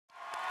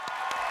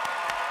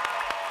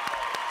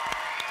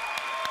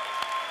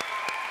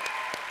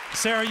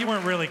Sarah, you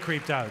weren't really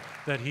creeped out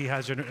that he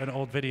has an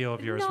old video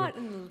of yours. Not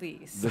in the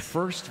least. The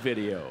first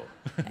video.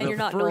 And you're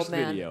not an old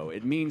man. Video.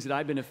 It means that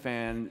I've been a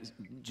fan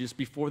just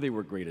before they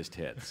were greatest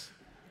hits.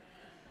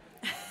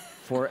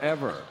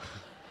 Forever.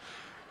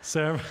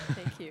 Sarah.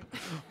 Thank you.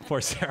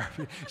 Poor Sarah.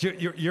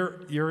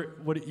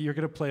 You're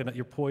gonna play.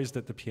 You're poised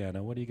at the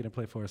piano. What are you gonna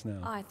play for us now?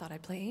 I thought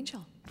I'd play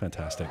Angel.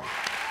 Fantastic.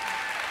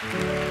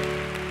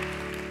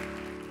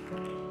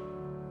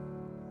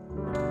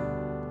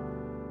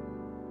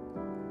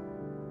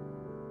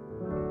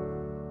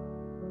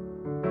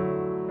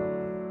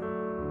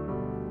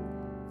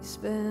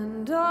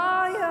 Spend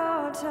all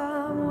your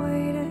time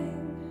waiting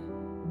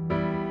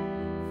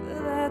for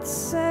that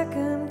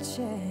second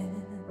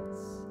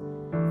chance,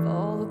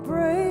 for the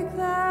break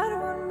that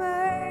would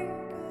make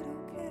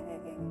it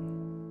okay.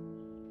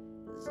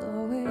 There's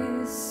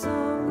always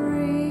some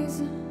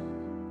reason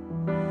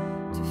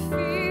to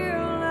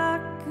feel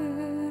not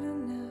good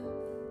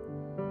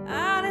enough,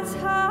 and it's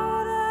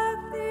hard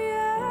at the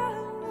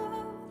end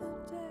of the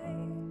day.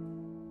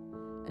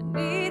 I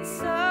need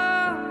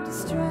some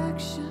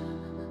distraction.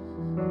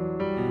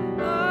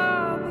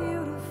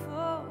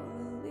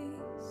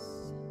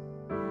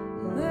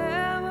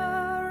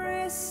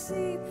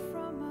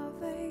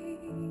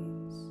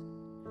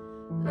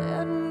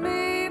 Let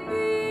me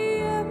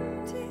be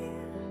empty,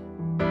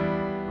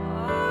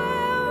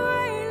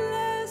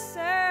 weightless,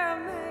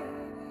 and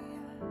maybe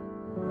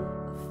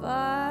I'll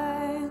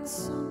find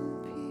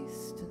some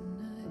peace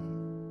tonight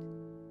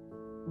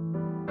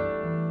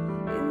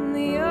in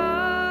the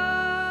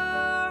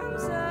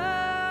arms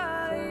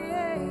of the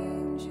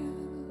angel.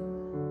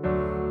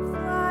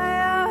 Fly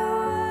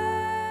away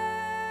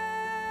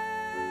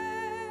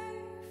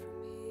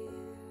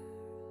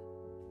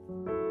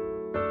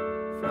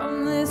from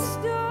this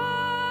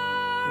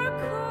dark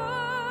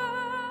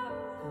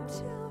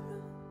hotel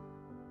room,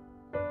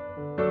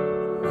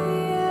 in the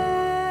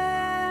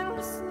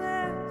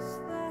endlessness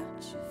that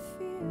you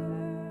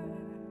fear.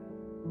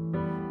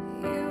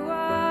 You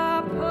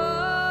are pulled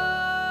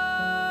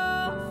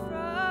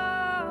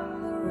from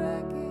the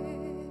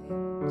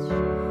wreckage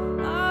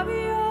of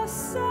your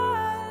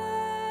silent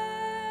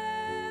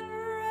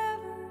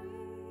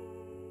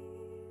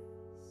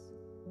reveries.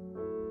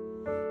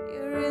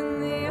 You're in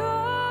the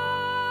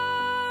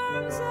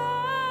arms of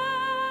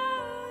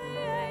the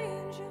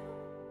angel.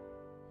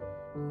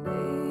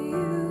 May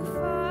you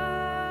find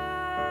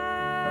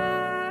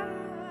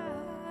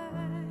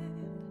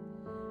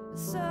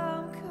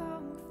some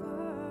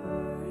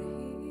comfort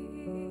here.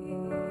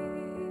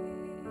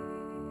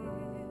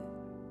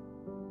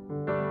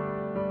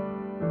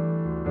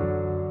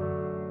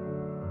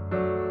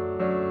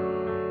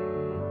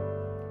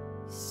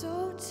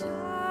 So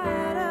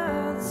tired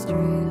of the straight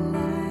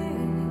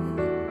line.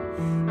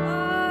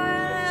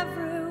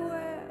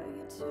 Everywhere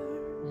you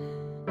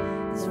turn,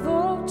 there's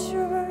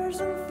vultures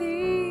and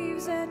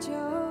thieves at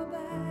your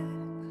back.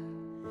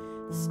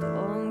 The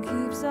storm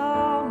keeps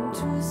on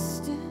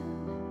twisting.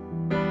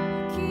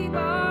 Keep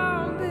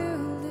on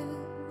building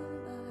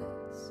the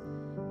lies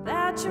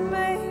that you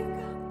make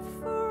up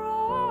for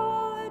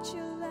all that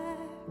you lack.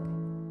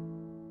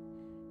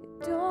 It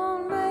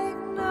don't make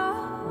no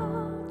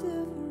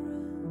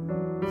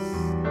difference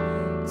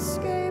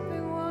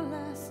escaping one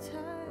last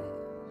time.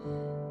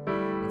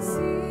 It's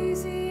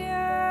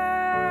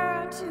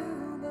easier to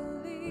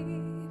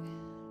believe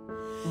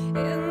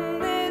in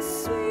this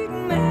sweet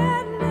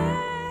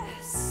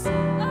madness,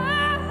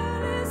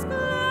 this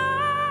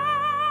glorious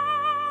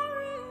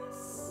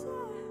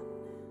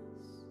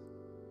sadness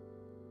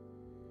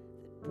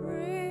that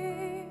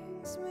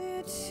brings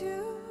me to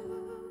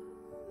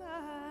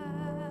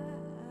my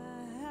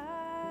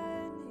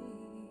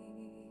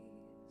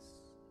knees.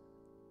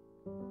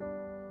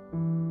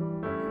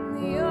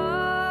 In the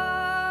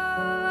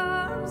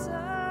arms of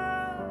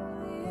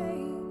the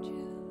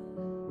angel,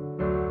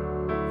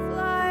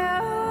 fly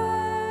away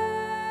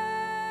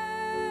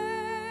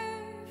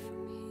from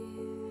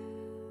here,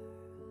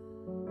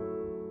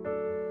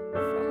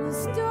 from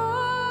this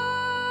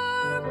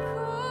dark,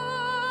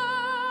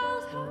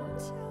 cold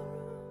hotel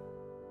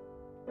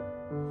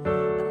room,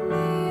 and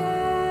the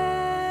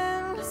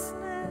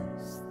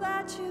endlessness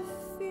that you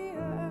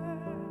fear.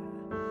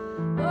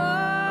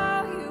 Oh,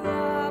 you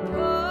are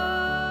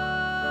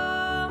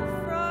pulled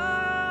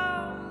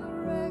from the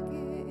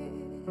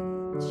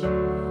wreckage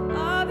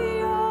of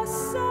your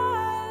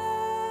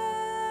silent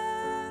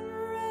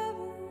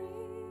reveries.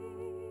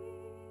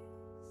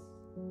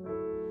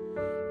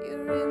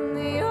 You're in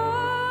the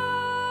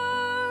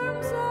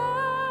arms of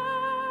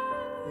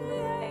the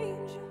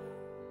angel.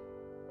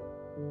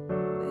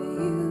 May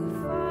you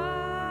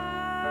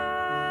find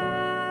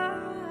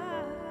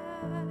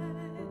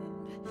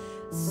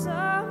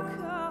some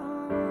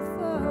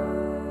comfort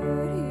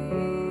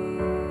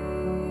here.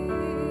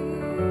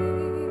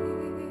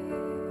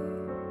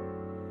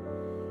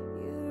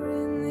 You're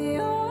in the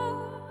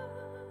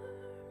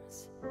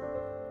arms of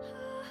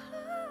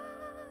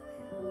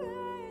the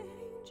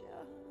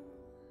angel.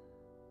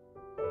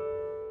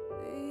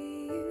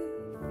 May you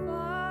find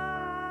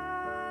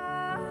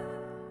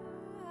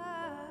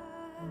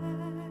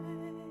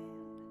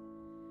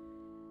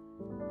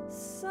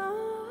some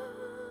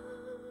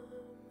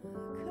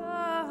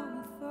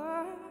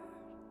comfort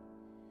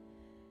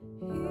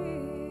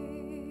here.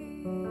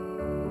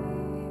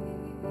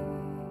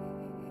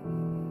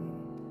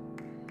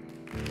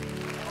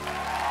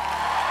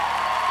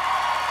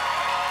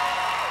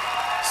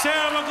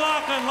 Sarah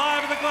McLachlan,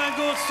 live at the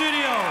Gould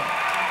studio.